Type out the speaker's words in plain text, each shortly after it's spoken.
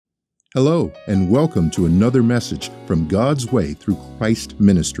Hello, and welcome to another message from God's Way through Christ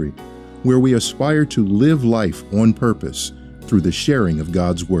Ministry, where we aspire to live life on purpose through the sharing of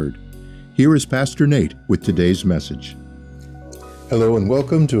God's Word. Here is Pastor Nate with today's message. Hello, and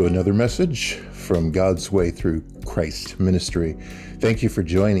welcome to another message from God's Way through Christ Ministry. Thank you for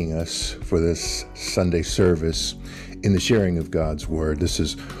joining us for this Sunday service in the sharing of God's Word. This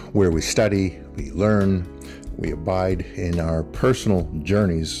is where we study, we learn, we abide in our personal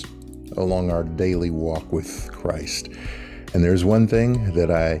journeys along our daily walk with Christ. And there's one thing that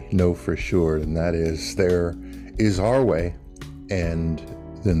I know for sure, and that is there is our way, and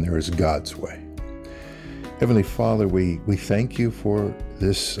then there is God's way. Heavenly Father, we thank you for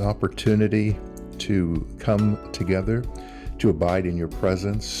this opportunity to come together, to abide in your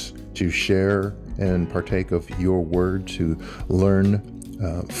presence, to share and partake of your word, to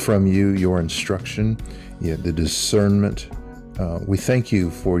learn from you, your instruction, the discernment. We thank you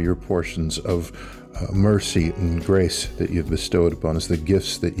for your portions of mercy and grace that you've bestowed upon us, the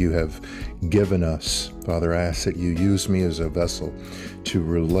gifts that you have given us. Father, I ask that you use me as a vessel to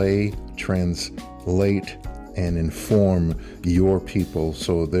relay, translate, and inform your people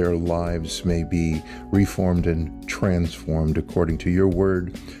so their lives may be reformed and transformed according to your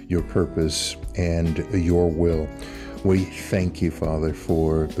word, your purpose, and your will. We thank you, Father,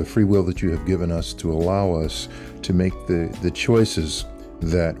 for the free will that you have given us to allow us to make the choices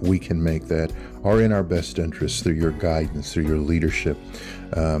that we can make that are in our best interest through your guidance, through your leadership,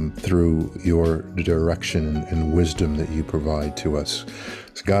 through your direction and wisdom that you provide to us.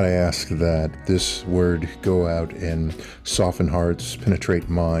 So God, I ask that this word go out and soften hearts, penetrate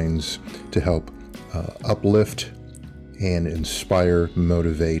minds to help uplift and inspire,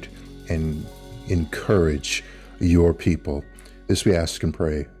 motivate, and encourage your people. This we ask and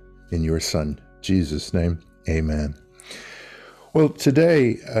pray in your Son, Jesus' name. Amen. Well,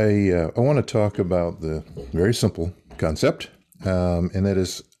 today I want to talk about the very simple concept, and that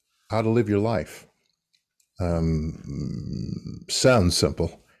is how to live your life. Sounds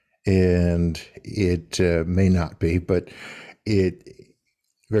simple, and it may not be, but it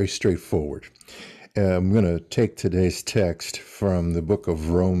very straightforward. I'm going to take today's text from the book of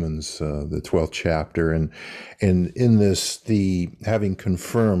Romans, the 12th chapter, and in this, having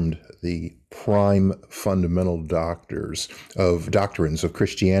confirmed the prime fundamental doctrines of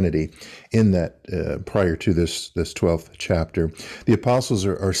Christianity in that prior to this 12th chapter, the apostles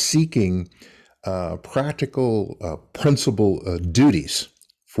are seeking practical principle duties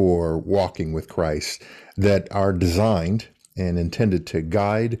for walking with Christ that are designed and intended to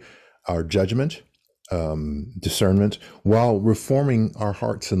guide our judgment, discernment, while reforming our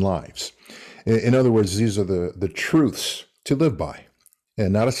hearts and lives. In other words, these are the truths to live by,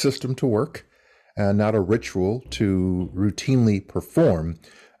 and not a system to work, and not a ritual to routinely perform,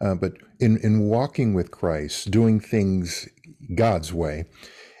 but in walking with Christ, doing things God's way,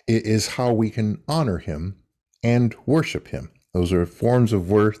 is how we can honor him and worship him. Those are forms of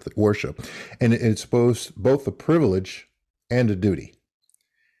worship, and it's both a privilege and a duty.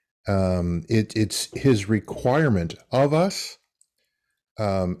 It's his requirement of us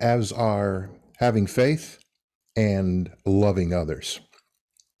as our having faith and loving others.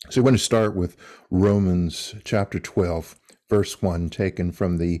 So we're going to start with Romans chapter 12, verse 1, taken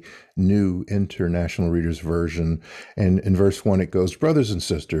from the New International Reader's Version. And in verse 1 it goes, "Brothers and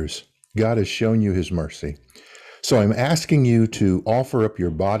sisters, God has shown you his mercy. So I'm asking you to offer up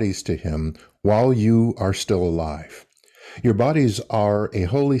your bodies to him while you are still alive. Your bodies are a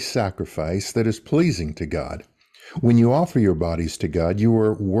holy sacrifice that is pleasing to God. When you offer your bodies to God, you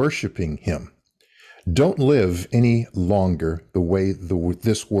are worshiping him. Don't live any longer the way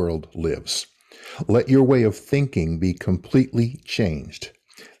this world lives. Let your way of thinking be completely changed.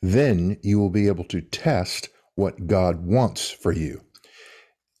 Then you will be able to test what God wants for you.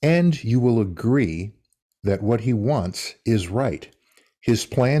 And you will agree that what he wants is right. His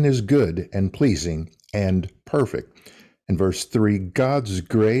plan is good and pleasing and perfect." In verse 3, "God's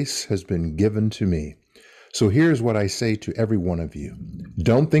grace has been given to me. So here's what I say to every one of you.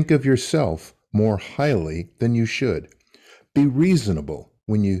 Don't think of yourself more highly than you should. Be reasonable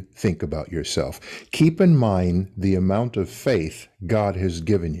when you think about yourself. Keep in mind the amount of faith God has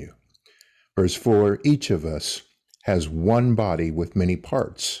given you." Verse 4, "Each of us has one body with many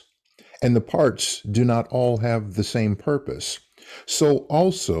parts, and the parts do not all have the same purpose. So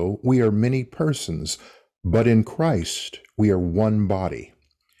also we are many persons, but in Christ we are one body,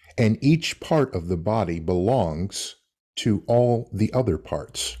 and each part of the body belongs to all the other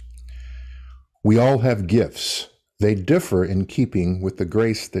parts. We all have gifts. They differ in keeping with the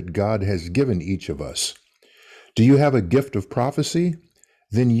grace that God has given each of us. Do you have a gift of prophecy?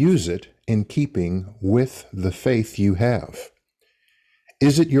 then use it in keeping with the faith you have.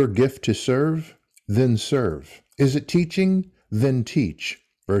 Is it your gift to serve? Then serve. Is it teaching? Then teach.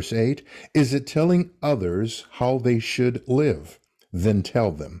 Verse 8, is it telling others how they should live? Then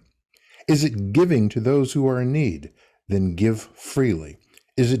tell them. Is it giving to those who are in need? Then give freely.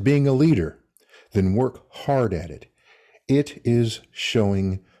 Is it being a leader? Then work hard at it. It is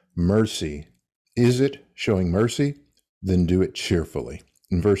showing mercy. Is it showing mercy? Then do it cheerfully.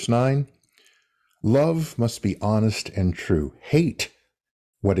 In verse 9, love must be honest and true. Hate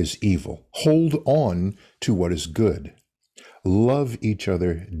what is evil. Hold on to what is good. Love each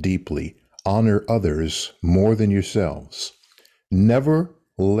other deeply. Honor others more than yourselves. Never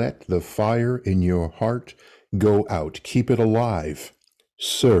let the fire in your heart go out. Keep it alive.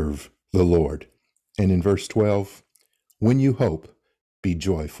 Serve the Lord. And in verse 12, when you hope, be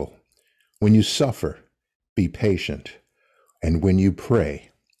joyful. When you suffer, be patient. And when you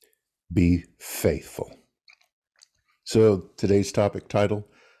pray, be faithful. So today's topic title,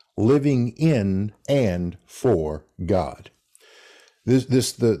 Living in and for God.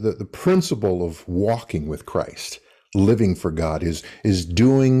 The principle of walking with Christ, living for God, is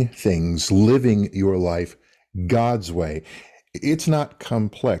doing things, living your life God's way. It's not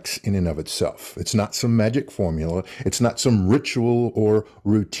complex in and of itself. It's not some magic formula. It's not some ritual or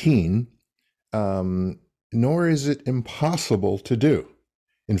routine, nor is it impossible to do.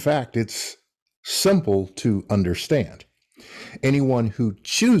 In fact, it's simple to understand. Anyone who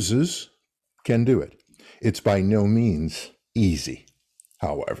chooses can do it. It's by no means easy,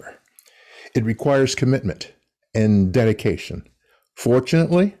 however. It requires commitment and dedication.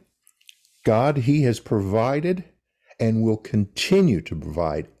 Fortunately, God, He has provided and will continue to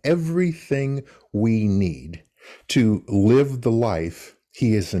provide everything we need to live the life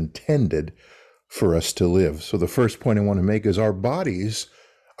He has intended for us to live. So the first point I want to make is our bodies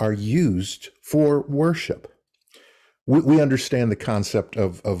are used for worship. We understand the concept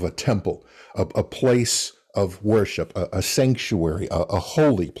of a temple, a place of worship, a sanctuary, a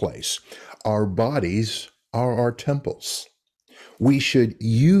holy place. Our bodies are our temples. We should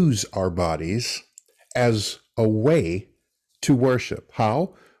use our bodies as a way to worship.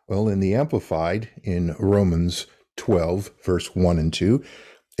 How? Well, in the Amplified, in Romans 12, verse 1 and 2,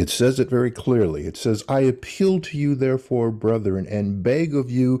 it says it very clearly. It says, I appeal to you, therefore, brethren, and beg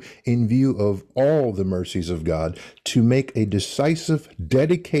of you, in view of all the mercies of God, to make a decisive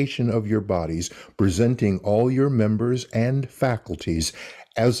dedication of your bodies, presenting all your members and faculties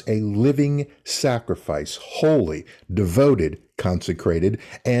as a living sacrifice, holy, devoted, consecrated,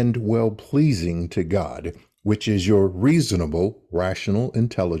 and well-pleasing to God, which is your reasonable, rational,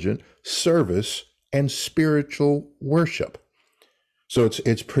 intelligent service and spiritual worship. So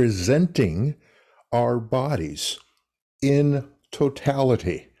it's presenting our bodies in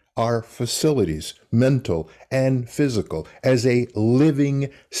totality, our facilities, mental and physical, as a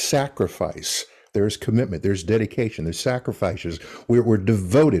living sacrifice. There's commitment, there's dedication, there's sacrifices. We're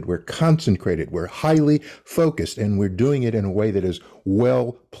devoted, we're concentrated, we're highly focused, and we're doing it in a way that is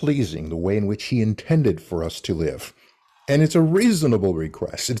well-pleasing, the way in which He intended for us to live. And it's a reasonable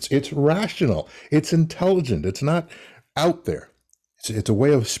request. It's rational. It's intelligent. It's not out there. It's a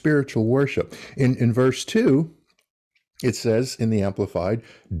way of spiritual worship. In verse 2, it says in the Amplified,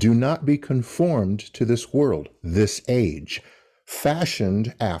 do not be conformed to this world, this age,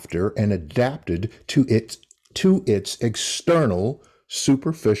 fashioned after and adapted to its external,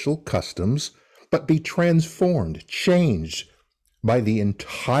 superficial customs, but be transformed, changed by the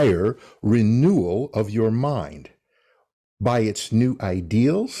entire renewal of your mind, by its new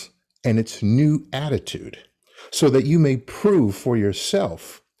ideals and its new attitude, so that you may prove for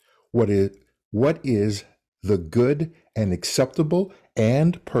yourself what is the good and acceptable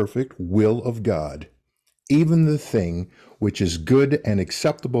and perfect will of God, even the thing which is good and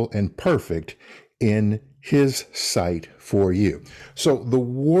acceptable and perfect in His sight for you. So the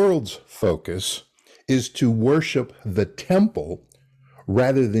world's focus is to worship the temple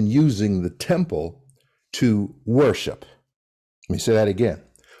rather than using the temple to worship. Let me say that again.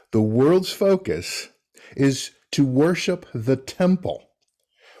 The world's focus is to worship the temple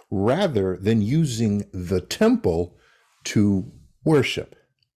rather than using the temple to worship.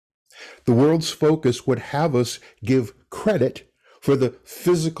 The world's focus would have us give credit for the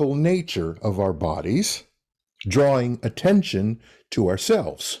physical nature of our bodies, drawing attention to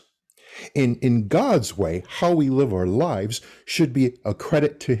ourselves. In God's way, how we live our lives should be a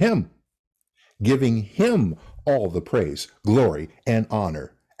credit to Him, giving Him all the praise, glory, and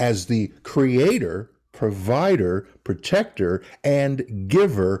honor as the Creator, provider, protector, and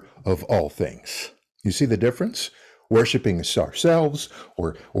giver of all things. You see the difference? worshiping ourselves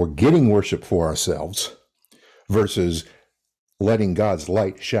or getting worship for ourselves versus letting God's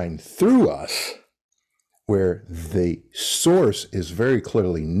light shine through us, where the source is very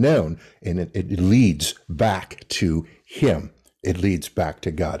clearly known and it leads back to Him. It leads back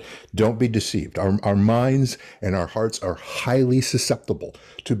to God. Don't be deceived. Our minds and our hearts are highly susceptible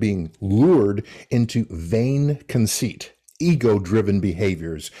to being lured into vain conceit, ego-driven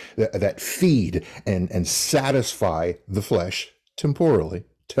behaviors that feed and satisfy the flesh temporarily,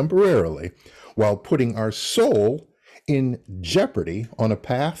 while putting our soul in jeopardy on a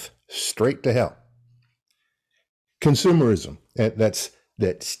path straight to hell. Consumerism,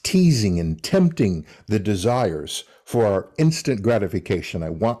 that's teasing and tempting the desires for our instant gratification. I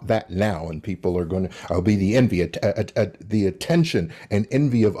want that now, and people are going to, I'll be the envy, the attention and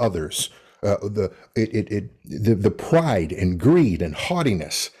envy of others, the pride and greed and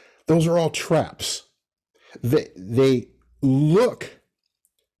haughtiness. Those are all traps. They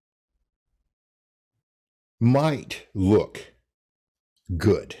might look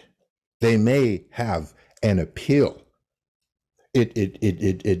good. They may have an appeal.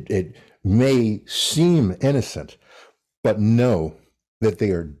 It may seem innocent, but know that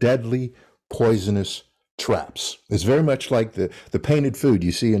they are deadly, poisonous traps. It's very much like the painted food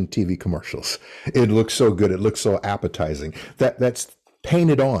you see in TV commercials. It looks so good. It looks so appetizing. That's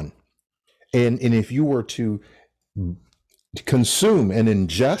painted on. And if you were to consume and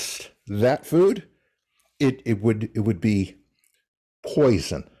ingest that food, it would be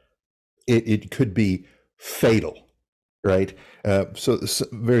poison. It could be fatal, right? So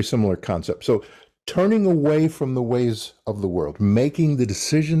very similar concept. So turning away from the ways of the world, making the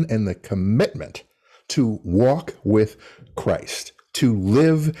decision and the commitment to walk with Christ, to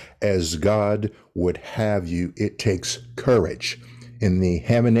live as God would have you, it takes courage. In the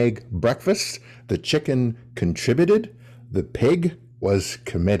ham and egg breakfast, the chicken contributed, the pig was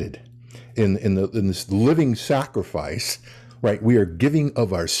committed. In this living sacrifice, right, we are giving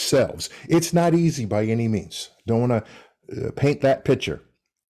of ourselves. It's not easy by any means. Don't want to paint that picture.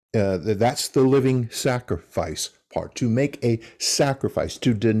 That's the living sacrifice part, to make a sacrifice,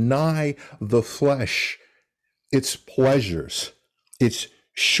 to deny the flesh its pleasures, its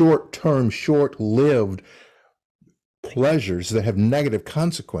short-term, short-lived pleasures that have negative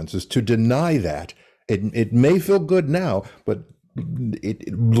consequences, to deny that. It may feel good now, but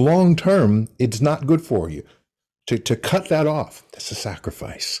long-term, it's not good for you. To cut that off, that's a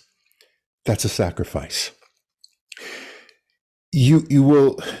sacrifice. That's a sacrifice. You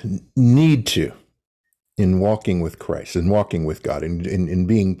will need to, in walking with Christ and walking with God and in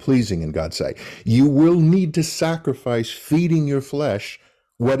being pleasing in God's sight, you will need to sacrifice feeding your flesh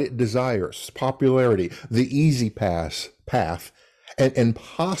what it desires, popularity, the easy path, and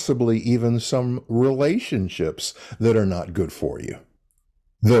possibly even some relationships that are not good for you,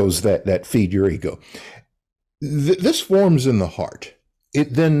 those that feed your ego. This forms in the heart.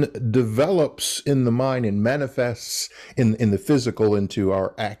 It then develops in the mind and manifests in the physical into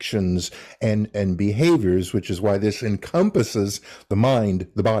our actions and behaviors, which is why this encompasses the mind,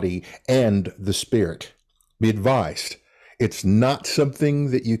 the body, and the spirit. Be advised, it's not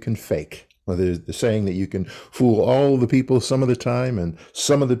something that you can fake. Well, there's the saying that you can fool all the people some of the time and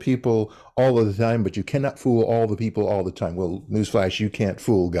some of the people all of the time, but you cannot fool all the people all the time. Well, newsflash, you can't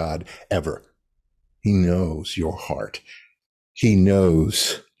fool God ever. He knows your heart. He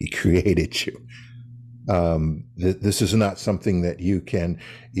knows He created you. This is not something that you can,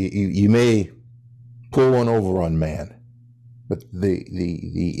 you may pull one over on man, but the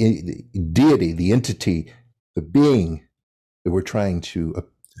deity, the entity, the being that we're trying to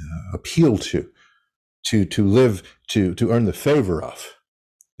appeal to live, to earn the favor of,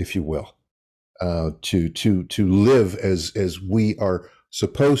 if you will, to live as we are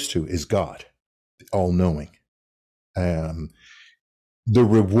supposed to, is God, all-knowing. The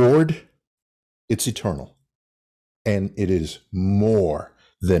reward, it's eternal, and it is more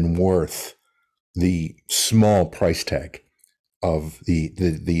than worth the small price tag of the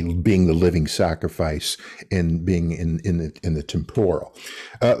being the living sacrifice and being in the temporal.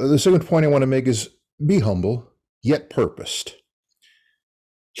 The second point I want to make is be humble yet purposed.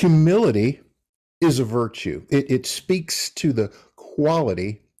 Humility is a virtue. It speaks to the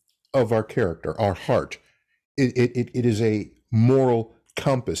quality of our character, our heart. It is a moral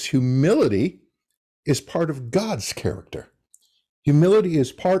compass. Humility is part of God's character. Humility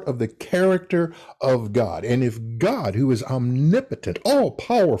is part of the character of God. And if God, who is omnipotent,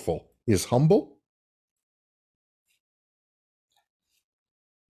 all-powerful, is humble,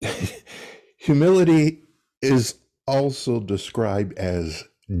 humility is also described as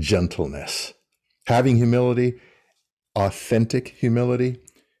gentleness. Having humility Authentic humility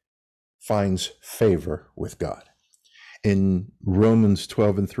finds favor with God. In Romans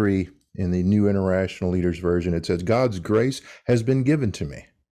 12:3, in the New International Leaders Version, it says, God's grace has been given to me.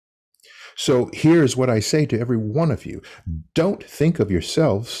 So here's what I say to every one of you. Don't think of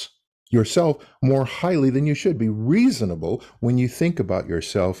yourself more highly than you should. Be reasonable when you think about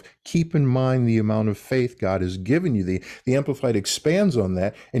yourself. Keep in mind the amount of faith God has given you. The Amplified expands on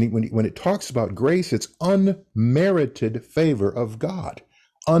that, and when it talks about grace, it's unmerited favor of God.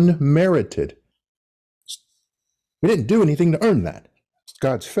 Unmerited. We didn't do anything to earn that. It's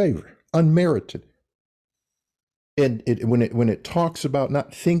God's favor, unmerited. And when it talks about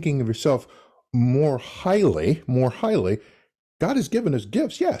not thinking of yourself more highly, God has given us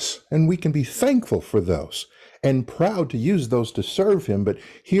gifts, yes, and we can be thankful for those and proud to use those to serve him. But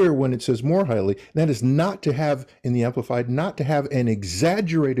here, when it says more highly, that is not to have, in the Amplified, not to have an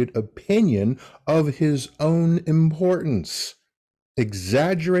exaggerated opinion of his own importance.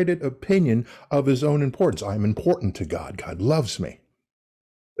 Exaggerated opinion of his own importance. I'm important to God. God loves me.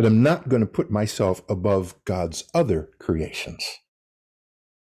 But I'm not going to put myself above God's other creations.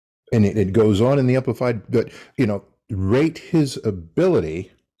 And it goes on in the Amplified that, rate his ability,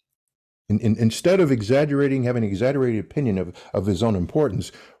 instead of having an exaggerated opinion of his own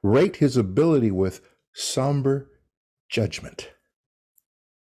importance, rate his ability with somber judgment.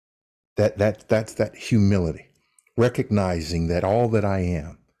 That's that humility, recognizing that all that I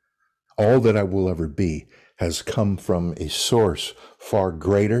am, all that I will ever be, has come from a source far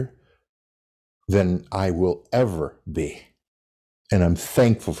greater than I will ever be. And I'm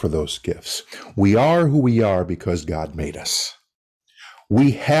thankful for those gifts. We are who we are because God made us.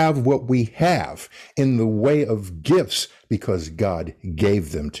 We have what we have in the way of gifts because God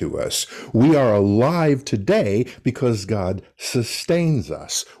gave them to us. We are alive today because God sustains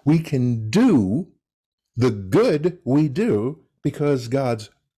us. We can do the good we do because God's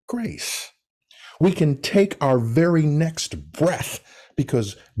grace. We can take our very next breath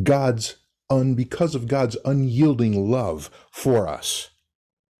because of God's unyielding love for us.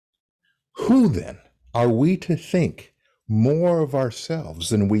 Who then are we to think more of ourselves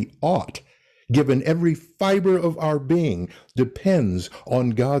than we ought, given every fiber of our being depends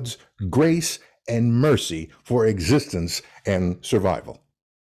on God's grace and mercy for existence and survival?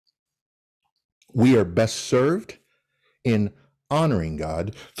 We are best served in honoring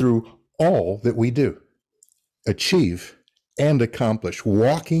God through all that we do, achieve, and accomplish,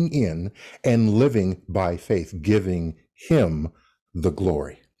 walking in and living by faith, giving him the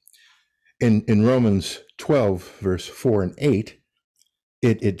glory. In Romans 12, verse 4 and 8,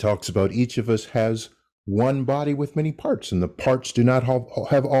 it talks about each of us has one body with many parts, and the parts do not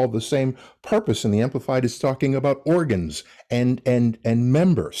have all the same purpose. And the Amplified is talking about organs and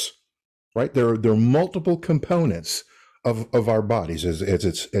members, right? There are multiple components of our bodies as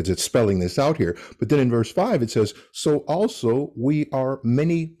it's spelling this out here. But then in verse 5, it says, so also we are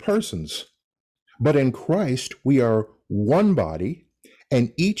many persons, but in Christ we are one body,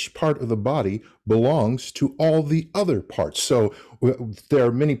 and each part of the body belongs to all the other parts. So there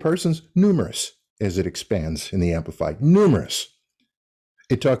are many persons, numerous, as it expands in the Amplified, numerous.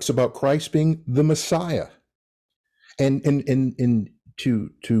 It talks about Christ being the Messiah. And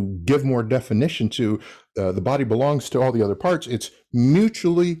to give more definition to the body belongs to all the other parts, it's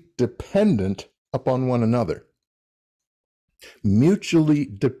mutually dependent upon one another. Mutually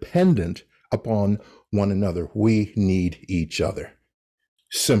dependent upon one another. We need each other.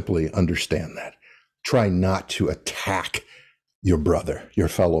 Simply understand that. Try not to attack your brother, your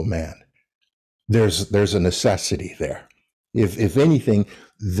fellow man. There's a necessity there. If anything,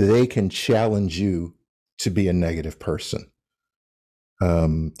 they can challenge you to be a negative person.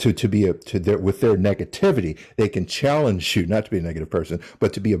 With their negativity, they can challenge you not to be a negative person,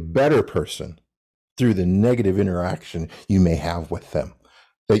 but to be a better person through the negative interaction you may have with them.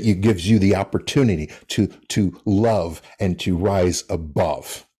 That it gives you the opportunity to love and to rise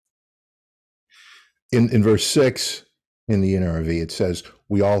above. In verse 6 in the NRV, it says,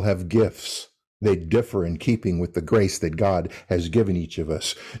 we all have gifts. They differ in keeping with the grace that God has given each of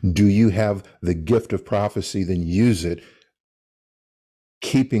us. Do you have the gift of prophecy? Then use it,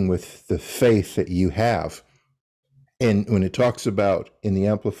 keeping with the faith that you have. And when it talks about, in the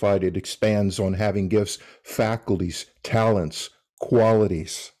Amplified, it expands on having gifts, faculties, talents,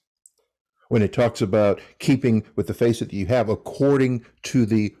 qualities. When it talks about keeping with the faith that you have according to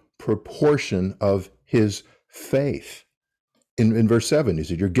the proportion of his faith. In verse 7, is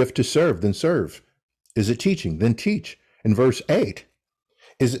it your gift to serve? Then serve. Is it teaching? Then teach. In verse 8,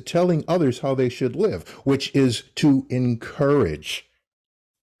 is it telling others how they should live? Which is to encourage.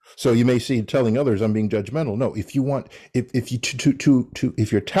 So you may see telling others I'm being judgmental. No, if you want, if you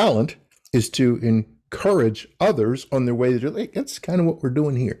if your talent is to encourage others on their way, that's kind of what we're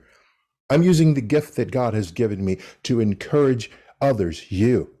doing here. I'm using the gift that God has given me to encourage others,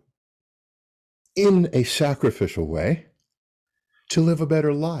 you, in a sacrificial way, to live a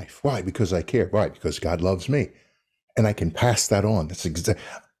better life. Why? Because I care. Why? Because God loves me, and I can pass that on.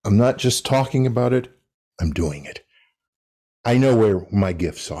 I'm not just talking about it, I'm doing it. I know where my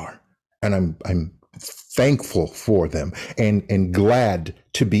gifts are, and I'm thankful for them and glad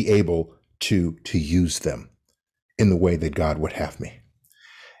to be able to use them in the way that God would have me.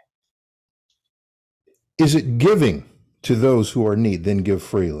 Is it giving to those who are in need? Then give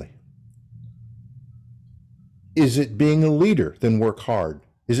freely. Is it being a leader? Then work hard.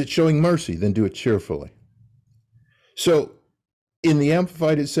 Is it showing mercy? Then do it cheerfully. So in the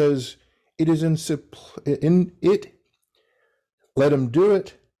Amplified, it says, it is let him do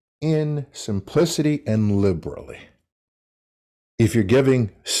it in simplicity and liberally. If you're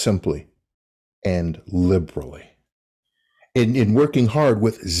giving simply and liberally, in working hard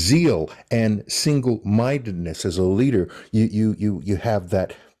with zeal and single-mindedness as a leader, you have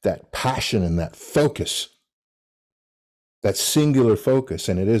that passion and that focus, that singular focus.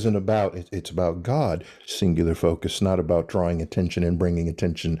 And it isn't about, it's about God, singular focus, not about drawing attention and bringing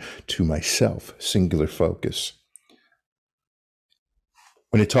attention to myself, singular focus.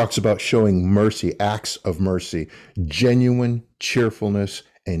 When it talks about showing mercy, acts of mercy, genuine cheerfulness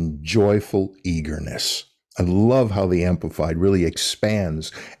and joyful eagerness. I love how the Amplified really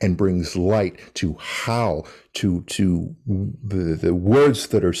expands and brings light to how to the words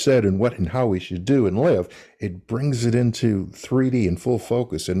that are said and what and how we should do and live. It brings it into 3D and full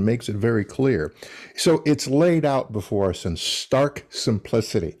focus and makes it very clear. So it's laid out before us in stark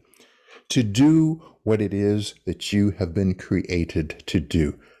simplicity to do what it is that you have been created to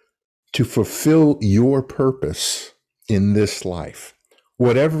do, to fulfill your purpose in this life.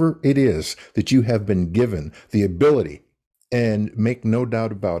 Whatever it is that you have been given the ability, and make no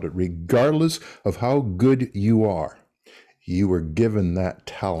doubt about it, regardless of how good you are, you were given that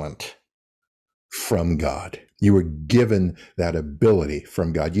talent from God. You were given that ability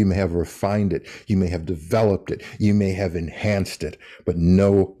from God. You may have refined it. You may have developed it. You may have enhanced it, but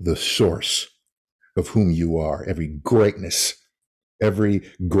know the source of whom you are. Every greatness, every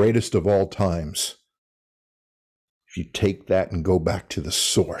greatest of all times. If you take that and go back to the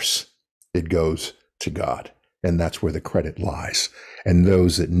source, it goes to God. And that's where the credit lies. And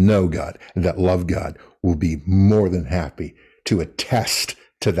those that know God and that love God will be more than happy to attest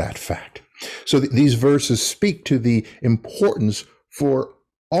to that fact. So these verses speak to the importance for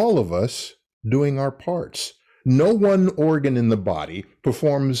all of us doing our parts. No one organ in the body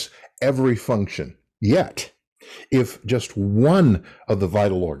performs every function yet. If just one of the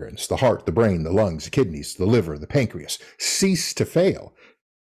vital organs, the heart, the brain, the lungs, the kidneys, the liver, the pancreas, cease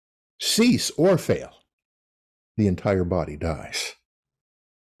or fail, the entire body dies.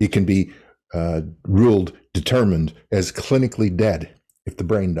 It can be determined as clinically dead if the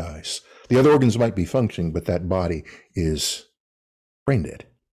brain dies. The other organs might be functioning, but that body is brain dead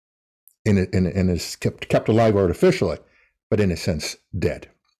and is kept alive artificially, but in a sense dead.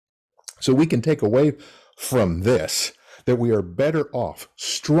 So we can take away from this that we are better off,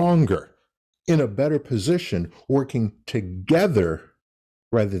 stronger, in a better position, working together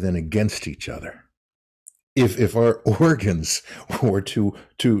rather than against each other. If our organs were to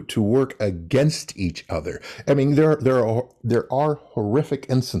work against each other, I mean, there are horrific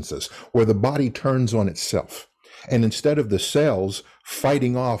instances where the body turns on itself, and instead of the cells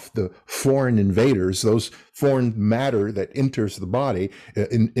fighting off the foreign invaders, those foreign matter that enters the body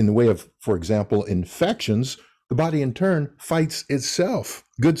in the way of, for example, infections, the body in turn fights itself,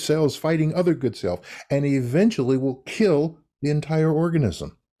 good cells fighting other good cells, and eventually will kill the entire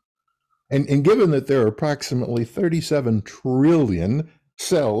organism. And given that there are approximately 37 trillion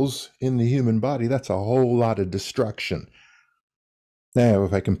cells in the human body, that's a whole lot of destruction. Now,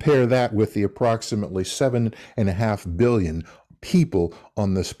 if I compare that with the approximately 7.5 billion people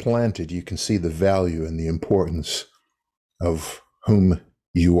on this planet, you can see the value and the importance of whom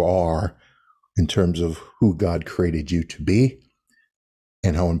you are in terms of who God created you to be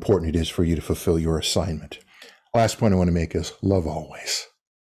and how important it is for you to fulfill your assignment. Last point I want to make is love always.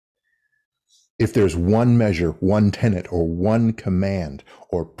 If there's one measure, one tenet, or one command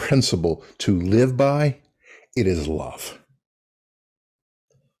or principle to live by, it is love.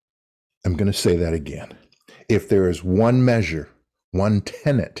 I'm going to say that again. If there is one measure, one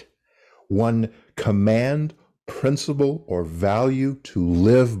tenet, one command, principle, or value to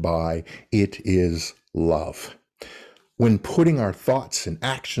live by, it is love. when putting our thoughts and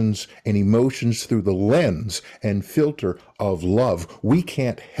actions and emotions through the lens and filter of love, we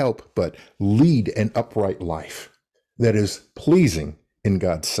can't help but lead an upright life that is pleasing in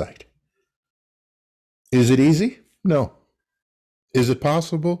God's sight. Is it easy? No. Is it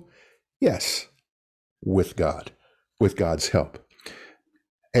possible? Yes, with God, with God's help.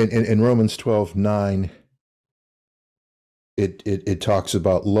 And in Romans 12:9, it talks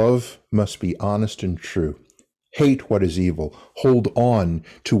about love must be honest and true. Hate what is evil. Hold on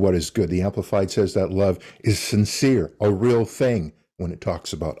to what is good. The Amplified says that love is sincere, a real thing when it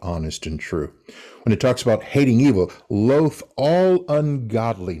talks about honest and true. When it talks about hating evil, loathe all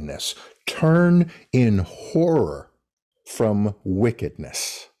ungodliness. Turn in horror from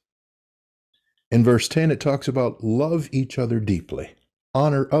wickedness. In verse 10, it talks about love each other deeply.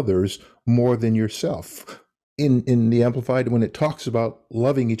 Honor others more than yourself. In the Amplified, when it talks about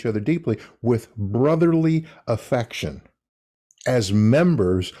loving each other deeply with brotherly affection as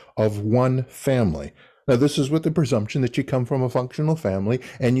members of one family. Now, this is with the presumption that you come from a functional family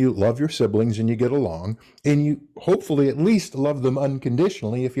and you love your siblings and you get along, and you hopefully at least love them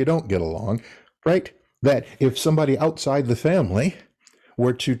unconditionally if you don't get along, right? That if somebody outside the family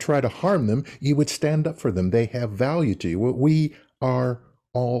were to try to harm them, you would stand up for them. They have value to you. We are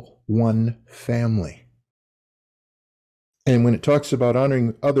all one family. And when it talks about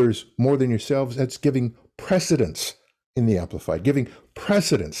honoring others more than yourselves, that's giving precedence in the Amplified, giving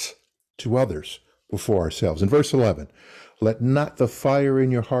precedence to others before ourselves. In verse 11, let not the fire in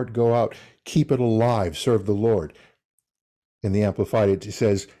your heart go out. Keep it alive. Serve the Lord. In the Amplified, it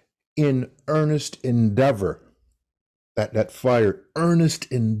says, in earnest endeavor. That fire,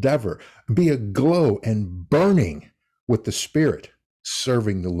 earnest endeavor. Be aglow and burning with the Spirit,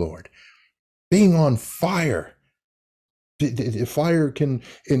 serving the Lord. Being on fire. Fire can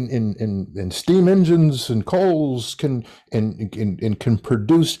in steam engines and coals can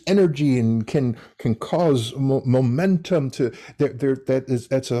produce energy and can cause momentum to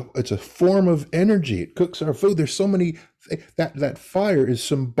it's a form of energy. It cooks our food. There's so many that fire is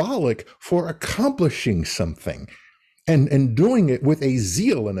symbolic for accomplishing something and doing it with a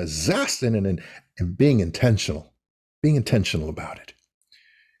zeal and a zest and being intentional about it.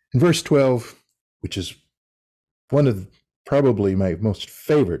 In verse 12, which is one of probably my most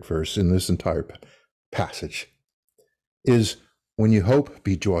favorite verse in this entire passage, is when you hope,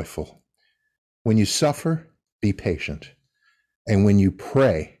 be joyful. When you suffer, be patient. And when you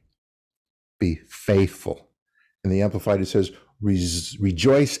pray, be faithful. In the Amplified, it says,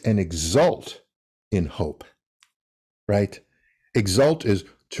 rejoice and exult in hope, right? Exult is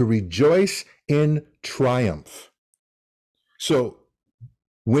to rejoice in triumph. So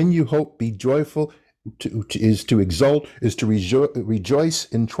when you hope, be joyful. To exult, is to rejoice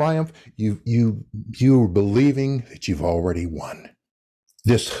in triumph. You're believing that you've already won.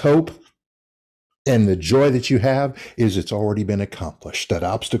 This hope and the joy that you have is it's already been accomplished. That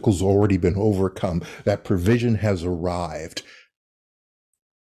obstacle's already been overcome. That provision has arrived.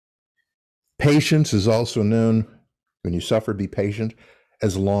 Patience is also known, when you suffer, be patient,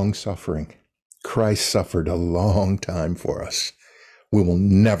 as long suffering. Christ suffered a long time for us. We will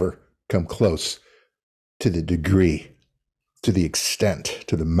never come close to the degree, to the extent,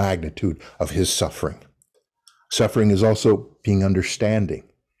 to the magnitude of his suffering. Suffering is also being understanding.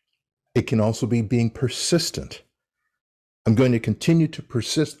 It can also be being persistent. I'm going to continue to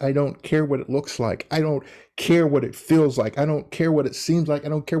persist. I don't care what it looks like. I don't care what it feels like. I don't care what it seems like. I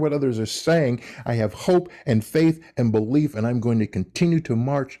don't care what others are saying. I have hope and faith and belief, and I'm going to continue to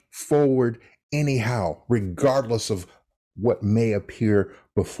march forward anyhow, regardless of what may appear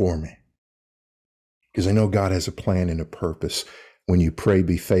before me. Because I know God has a plan and a purpose. When you pray,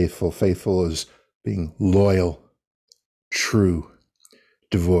 be faithful. Faithful is being loyal, true,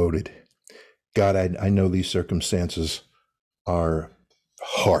 devoted. God, I know these circumstances are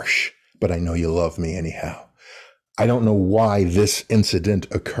harsh, but I know you love me anyhow. I don't know why this incident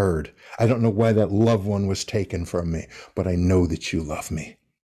occurred. I don't know why that loved one was taken from me, but I know that you love me.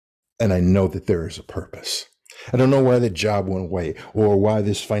 And I know that there is a purpose. I don't know why the job went away or why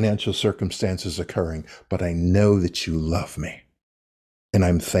this financial circumstance is occurring, but I know that you love me. And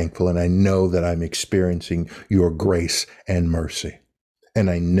I'm thankful, and I know that I'm experiencing your grace and mercy.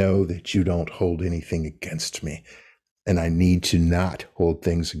 And I know that you don't hold anything against me. And I need to not hold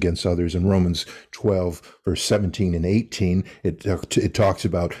things against others. In Romans 12, verse 17 and 18, it talks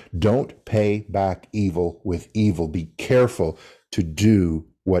about don't pay back evil with evil. Be careful to do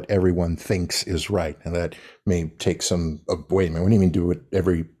what everyone thinks is right. And that may take some, wait a minute, what do you mean do what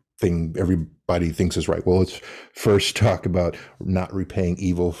everything everybody thinks is right? Well, let's first talk about not repaying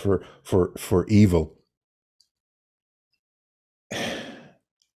evil for evil.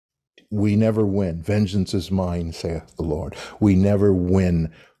 We never win. Vengeance is mine, saith the Lord. We never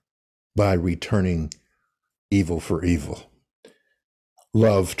win by returning evil for evil.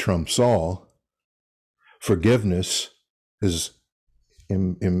 Love trumps all. Forgiveness is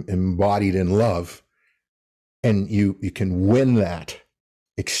embodied in love, and you can win that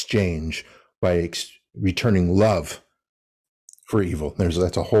exchange by returning love for evil.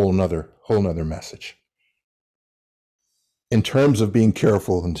 That's a whole nother message. In terms of being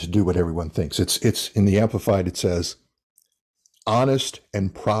careful and to do what everyone thinks, it's in the Amplified, it says, honest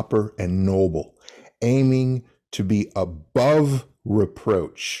and proper and noble, aiming to be above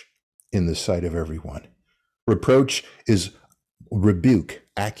reproach in the sight of everyone. Reproach is rebuke,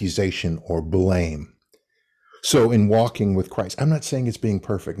 accusation, or blame. So in walking with Christ, I'm not saying it's being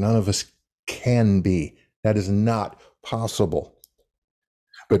perfect. None of us can be. That is not possible.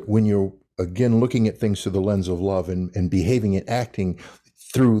 But when you're, again, looking at things through the lens of love and behaving and acting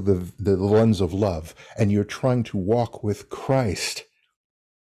through the lens of love, and you're trying to walk with Christ,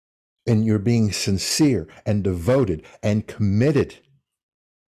 and you're being sincere and devoted and committed,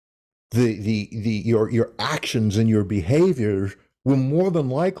 your actions and your behavior will more than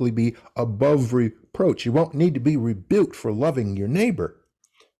likely be above reproach. You won't need to be rebuked for loving your neighbor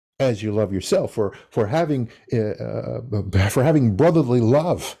as you love yourself, for having brotherly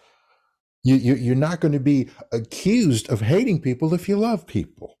love. You're not going to be accused of hating people if you love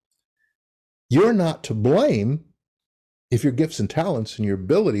people. You're not to blame if your gifts and talents and your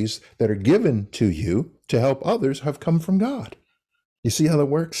abilities that are given to you to help others have come from God. You see how that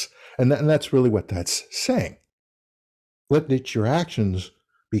works? And that's really what that's saying. Let your actions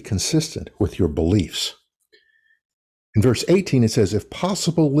be consistent with your beliefs. In verse 18, it says, if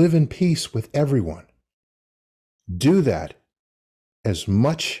possible, live in peace with everyone. Do that as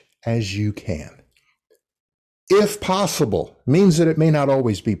much as you can. If possible means that it may not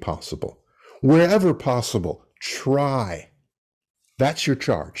always be possible. Wherever possible, try. That's your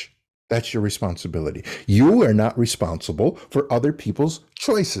charge. That's your responsibility. You are not responsible for other people's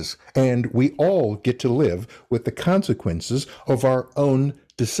choices, and we all get to live with the consequences of our own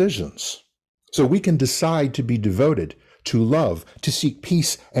decisions. So we can decide to be devoted, to love, to seek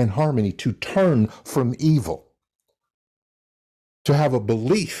peace and harmony, to turn from evil, to have a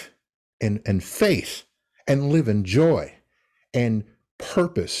belief and faith, and live in joy and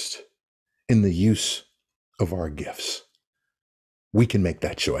purposed in the use of our gifts. We can make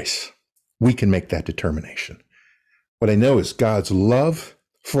that choice. We can make that determination. What I know is God's love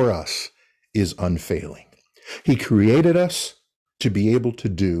for us is unfailing. He created us to be able to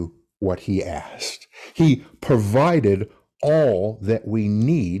do what he asked. He provided all that we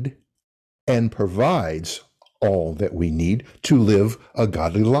need and provides all that we need to live a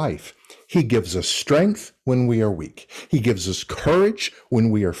godly life. He gives us strength when we are weak. He gives us courage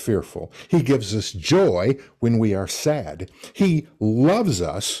when we are fearful. He gives us joy when we are sad. He loves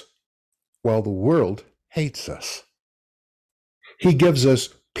us while the world hates us. He gives us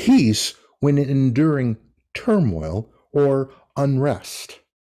peace when enduring turmoil or unrest.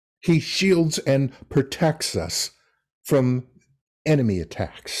 He shields and protects us from enemy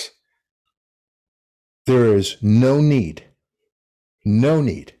attacks. There is no need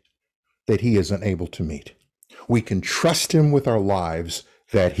that he is unable to meet. We can trust him with our lives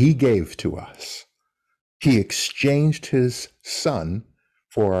that he gave to us. He exchanged his son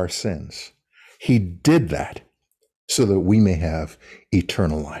for our sins. He did that so that we may have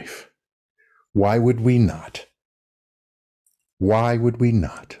eternal life. Why would we not? Why would we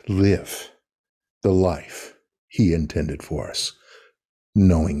not live the life he intended for us,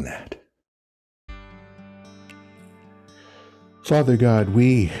 knowing that? Father God,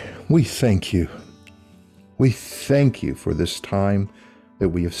 we thank you. We thank you for this time that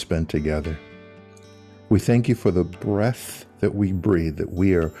we have spent together. We thank you for the breath that we breathe, that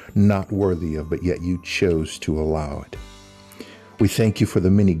we are not worthy of, but yet you chose to allow it. We thank you for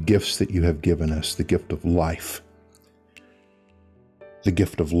the many gifts that you have given us, the gift of life, the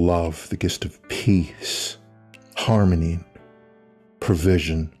gift of love, the gift of peace, harmony,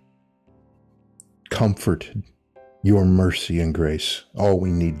 provision, comfort, your mercy and grace. All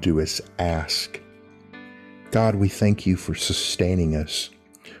we need to do is ask. God, we thank you for sustaining us.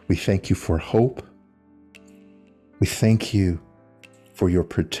 We thank you for hope. We thank you for your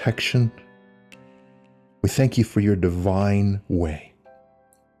protection. We thank you for your divine way,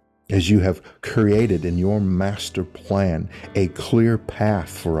 as you have created in your master plan a clear path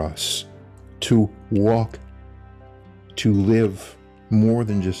for us to walk, to live, more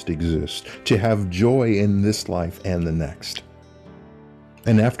than just exist, to have joy in this life and the next.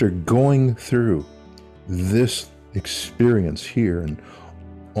 And after going through this experience here and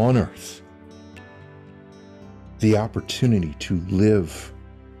on earth the opportunity to live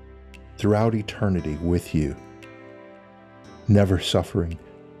throughout eternity with you, never suffering,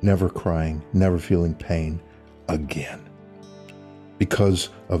 never crying, never feeling pain again, because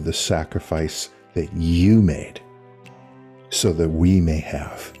of the sacrifice that you made so that we may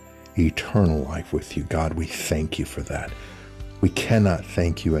have eternal life with you. God, we thank you for that. We cannot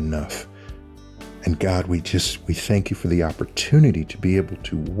thank you enough. And God, we thank you for the opportunity to be able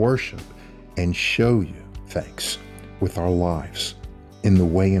to worship and show you thanks with our lives in the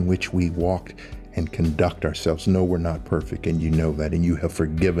way in which we walk and conduct ourselves. No, we're not perfect, and you know that, and you have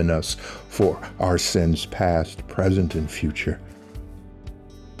forgiven us for our sins past, present, and future.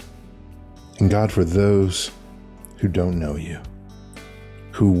 And God, for those who don't know you,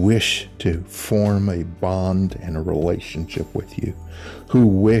 who wish to form a bond and a relationship with you, who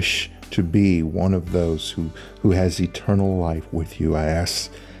wish to be one of those who has eternal life with you, I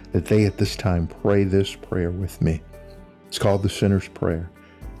ask that they at this time pray this prayer with me. It's called the Sinner's Prayer,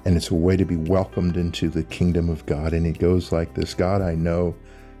 and it's a way to be welcomed into the kingdom of God. And it goes like this: God, I know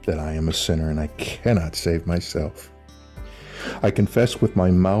that I am a sinner and I cannot save myself. I confess with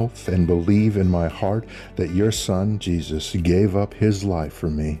my mouth and believe in my heart that your Son, Jesus, gave up his life for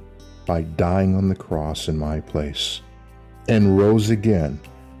me by dying on the cross in my place and rose again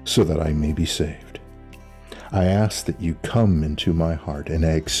so that I may be saved. I ask that you come into my heart and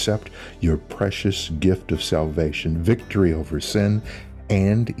I accept your precious gift of salvation, victory over sin,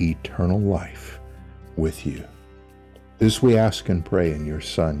 and eternal life with you. This we ask and pray in your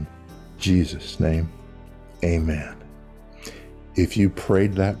Son, Jesus' name. Amen. If you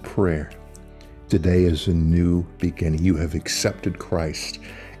prayed that prayer, today is a new beginning. You have accepted Christ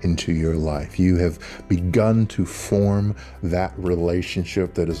into your life. You have begun to form that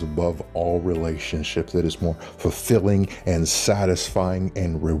relationship that is above all relationships, that is more fulfilling and satisfying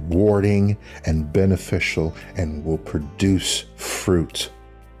and rewarding and beneficial and will produce fruits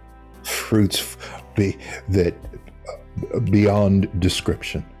that beyond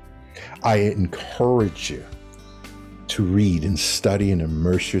description. I encourage you to read and study and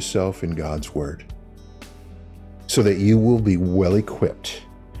immerse yourself in God's Word so that you will be well equipped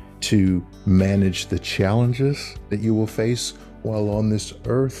to manage the challenges that you will face while on this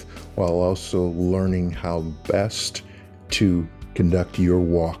earth, while also learning how best to conduct your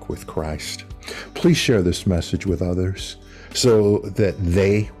walk with Christ. Please share this message with others so that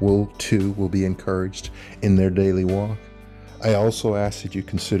they will be encouraged in their daily walk. I also ask that you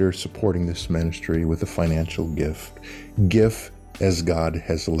consider supporting this ministry with a financial gift. Give as God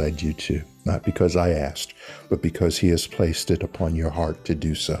has led you to, not because I asked, but because he has placed it upon your heart to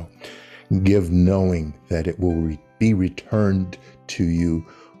do so. Give knowing that it will be returned to you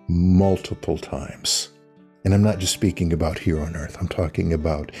multiple times. And I'm not just speaking about here on earth, I'm talking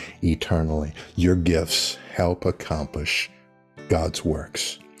about eternally. Your gifts help accomplish God's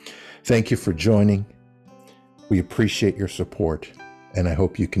works. Thank you for joining. We appreciate your support, and I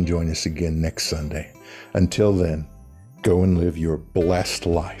hope you can join us again next Sunday. Until then, go and live your blessed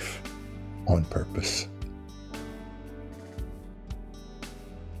life on purpose.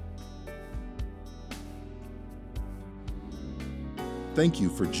 Thank you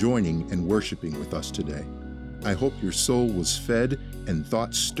for joining and worshiping with us today. I hope your soul was fed and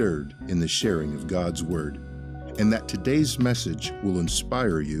thoughts stirred in the sharing of God's Word, and that today's message will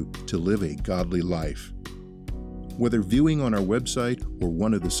inspire you to live a godly life. Whether viewing on our website or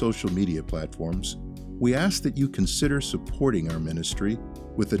one of the social media platforms, we ask that you consider supporting our ministry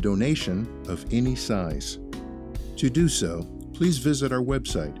with a donation of any size. To do so, please visit our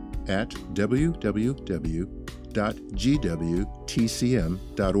website at www.gwtcm.org.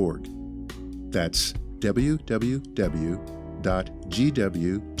 That's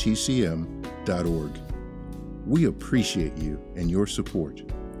www.gwtcm.org. We appreciate you and your support.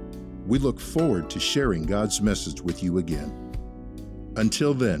 We look forward to sharing God's message with you again.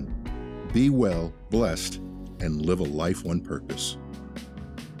 Until then, be well, blessed, and live a life on purpose.